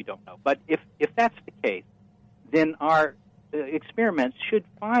 Obviously, we don't know. But if that's the case, then our experiments should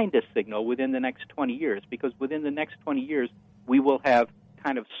find a signal within the next 20 years, because within the next 20 years, we will have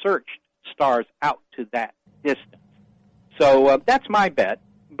kind of searched stars out to that distance. So that's my bet.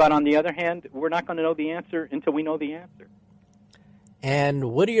 But on the other hand, we're not going to know the answer until we know the answer.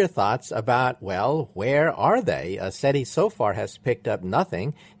 And what are your thoughts about, well, where are they? SETI so far has picked up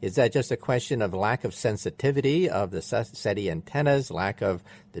nothing. Is that just a question of lack of sensitivity of the SETI antennas, lack of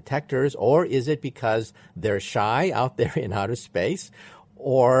detectors, or is it because they're shy out there in outer space?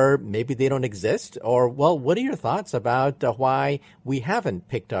 Or maybe they don't exist? Or, well, what are your thoughts about why we haven't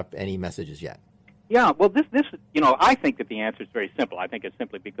picked up any messages yet? Yeah, well, this I think that the answer is very simple. I think it's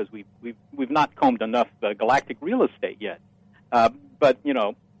simply because we've not combed enough galactic real estate yet. But,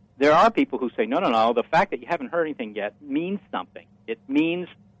 there are people who say, no, the fact that you haven't heard anything yet means something. It means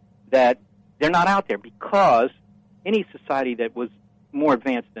that they're not out there, because any society that was more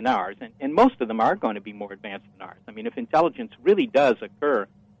advanced than ours, and most of them are going to be more advanced than ours. I mean, if intelligence really does occur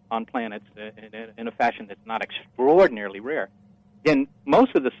on planets in a fashion that's not extraordinarily rare, then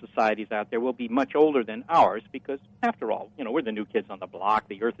most of the societies out there will be much older than ours, because, after all, we're the new kids on the block.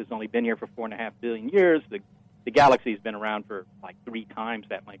 The Earth has only been here for 4.5 billion years. The galaxy's been around for like 3 times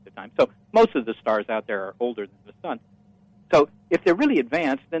that length of time. So most of the stars out there are older than the sun. So if they're really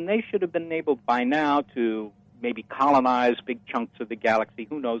advanced, then they should have been able by now to maybe colonize big chunks of the galaxy.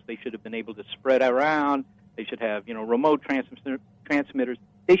 Who knows? They should have been able to spread around. They should have, remote transmitters.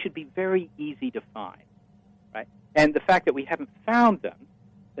 They should be very easy to find, right? And the fact that we haven't found them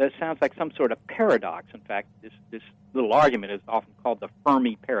sounds like some sort of paradox. In fact, this little argument is often called the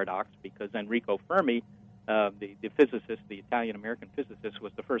Fermi paradox, because Enrico Fermi, the physicist, the Italian-American physicist,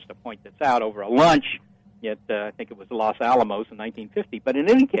 was the first to point this out over a lunch at, I think it was Los Alamos in 1950. But in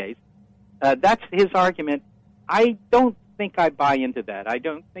any case, that's his argument. I don't think I buy into that. I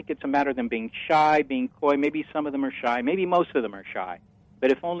don't think it's a matter of them being shy, being coy. Maybe some of them are shy. Maybe most of them are shy.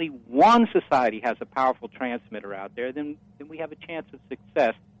 But if only one society has a powerful transmitter out there, then we have a chance of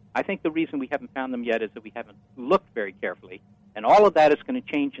success. I think the reason we haven't found them yet is that we haven't looked very carefully. And all of that is going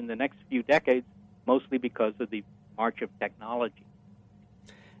to change in the next few decades, mostly because of the march of technology.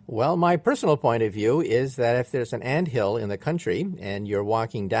 Well, my personal point of view is that if there's an anthill in the country and you're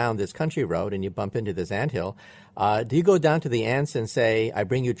walking down this country road and you bump into this anthill, do you go down to the ants and say, I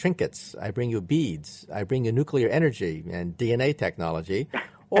bring you trinkets, I bring you beads, I bring you nuclear energy and DNA technology?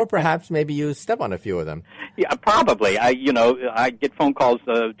 Or perhaps maybe you step on a few of them. Yeah, probably. I get phone calls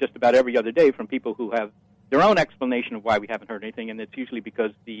just about every other day from people who have their own explanation of why we haven't heard anything, and it's usually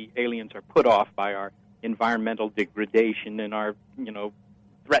because the aliens are put off by our environmental degradation and our,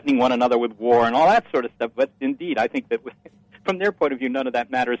 threatening one another with war and all that sort of stuff. But indeed, I think that from their point of view, none of that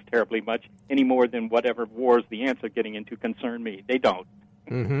matters terribly much, any more than whatever wars the ants are getting into concern me. They don't.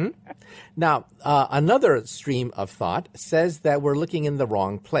 Mm-hmm. Now, another stream of thought says that we're looking in the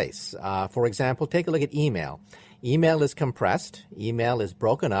wrong place. For example, take a look at email. Email is compressed, email is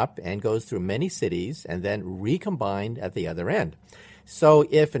broken up and goes through many cities and then recombined at the other end. So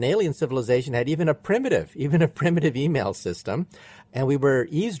if an alien civilization had even a primitive email system, and we were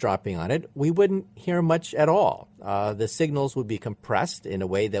eavesdropping on it, we wouldn't hear much at all. The signals would be compressed in a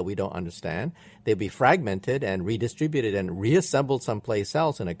way that we don't understand. They'd be fragmented and redistributed and reassembled someplace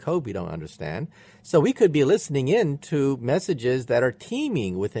else in a code we don't understand. So we could be listening in to messages that are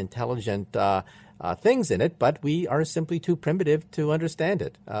teeming with intelligent things in it, but we are simply too primitive to understand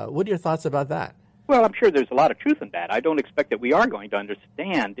it. What are your thoughts about that? Well, I'm sure there's a lot of truth in that. I don't expect that we are going to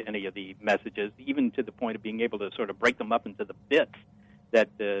understand any of the messages, even to the point of being able to sort of break them up into the bits that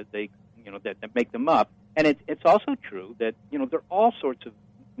that make them up. And it's also true that there are all sorts of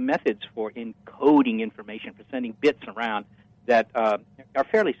methods for encoding information, for sending bits around that are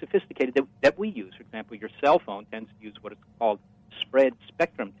fairly sophisticated that we use. For example, your cell phone tends to use what is called spread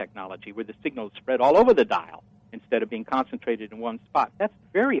spectrum technology, where the signal is spread all over the dial instead of being concentrated in one spot. That's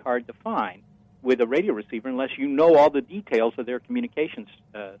very hard to find with a radio receiver unless you know all the details of their communications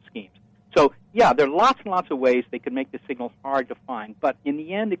schemes. So, yeah, there are lots and lots of ways they could make the signal hard to find, but in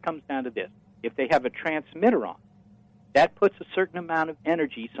the end it comes down to this. If they have a transmitter on, that puts a certain amount of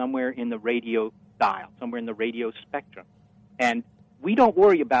energy somewhere in the radio dial, somewhere in the radio spectrum. And we don't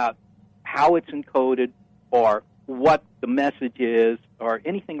worry about how it's encoded or what the message is or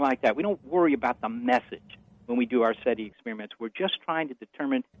anything like that. We don't worry about the message when we do our SETI experiments. We're just trying to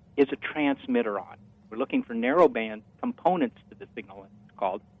determine, is a transmitter on? We're looking for narrowband components to the signal. It's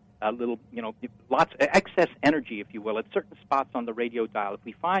called little, lots of excess energy, if you will, at certain spots on the radio dial. If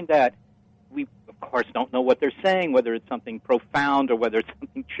we find that, we, of course, don't know what they're saying, whether it's something profound or whether it's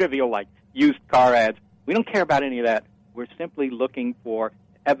something trivial like used car ads. We don't care about any of that. We're simply looking for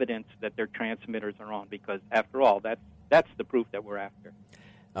evidence that their transmitters are on because, after all, that's the proof that we're after.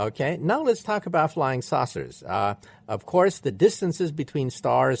 Okay, now let's talk about flying saucers. Of course, the distances between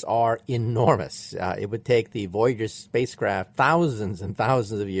stars are enormous. It would take the Voyager spacecraft thousands and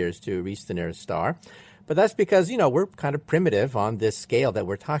thousands of years to reach the nearest star. But that's because, we're kind of primitive on this scale that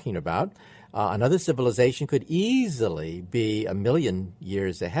we're talking about. Another civilization could easily be 1 million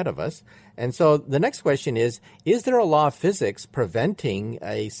years ahead of us. And so the next question is there a law of physics preventing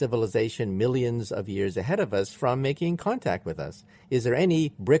a civilization millions of years ahead of us from making contact with us? Is there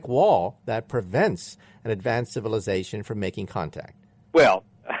any brick wall that prevents an advanced civilization from making contact? Well,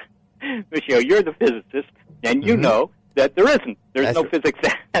 Michio, you're the physicist, and you know that there isn't. There's no physics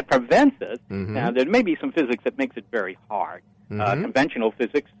that prevents us. Now, there may be some physics that makes it very hard. Conventional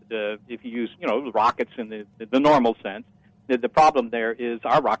physics, if you use, rockets in the normal sense, the problem there is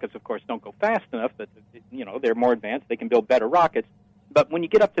our rockets, of course, don't go fast enough, but, they're more advanced. They can build better rockets. But when you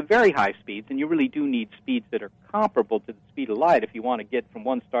get up to very high speeds, and you really do need speeds that are comparable to the speed of light if you want to get from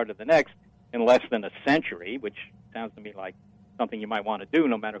one star to the next in less than a century, which sounds to me like something you might want to do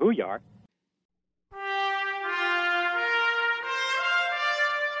no matter who you are.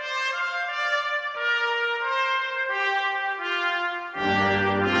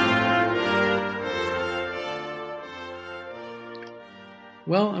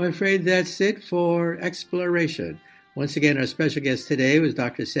 Well, I'm afraid that's it for Exploration. Once again, our special guest today was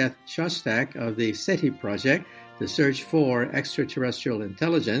Dr. Seth Shostak of the SETI Project, the Search for Extraterrestrial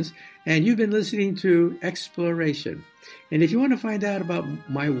Intelligence, and you've been listening to Exploration. And if you want to find out about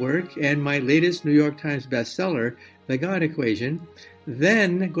my work and my latest New York Times bestseller, The God Equation,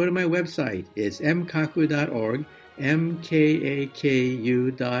 then go to my website. It's mkaku.org, mkaku.org,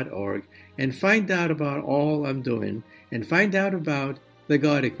 and find out about all I'm doing, and find out about The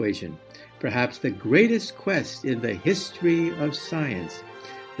God Equation, perhaps the greatest quest in the history of science,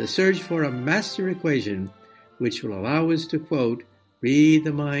 the search for a master equation which will allow us to, quote, read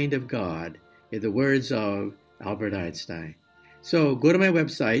the mind of God, in the words of Albert Einstein. So go to my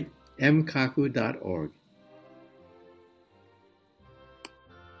website, mkaku.org.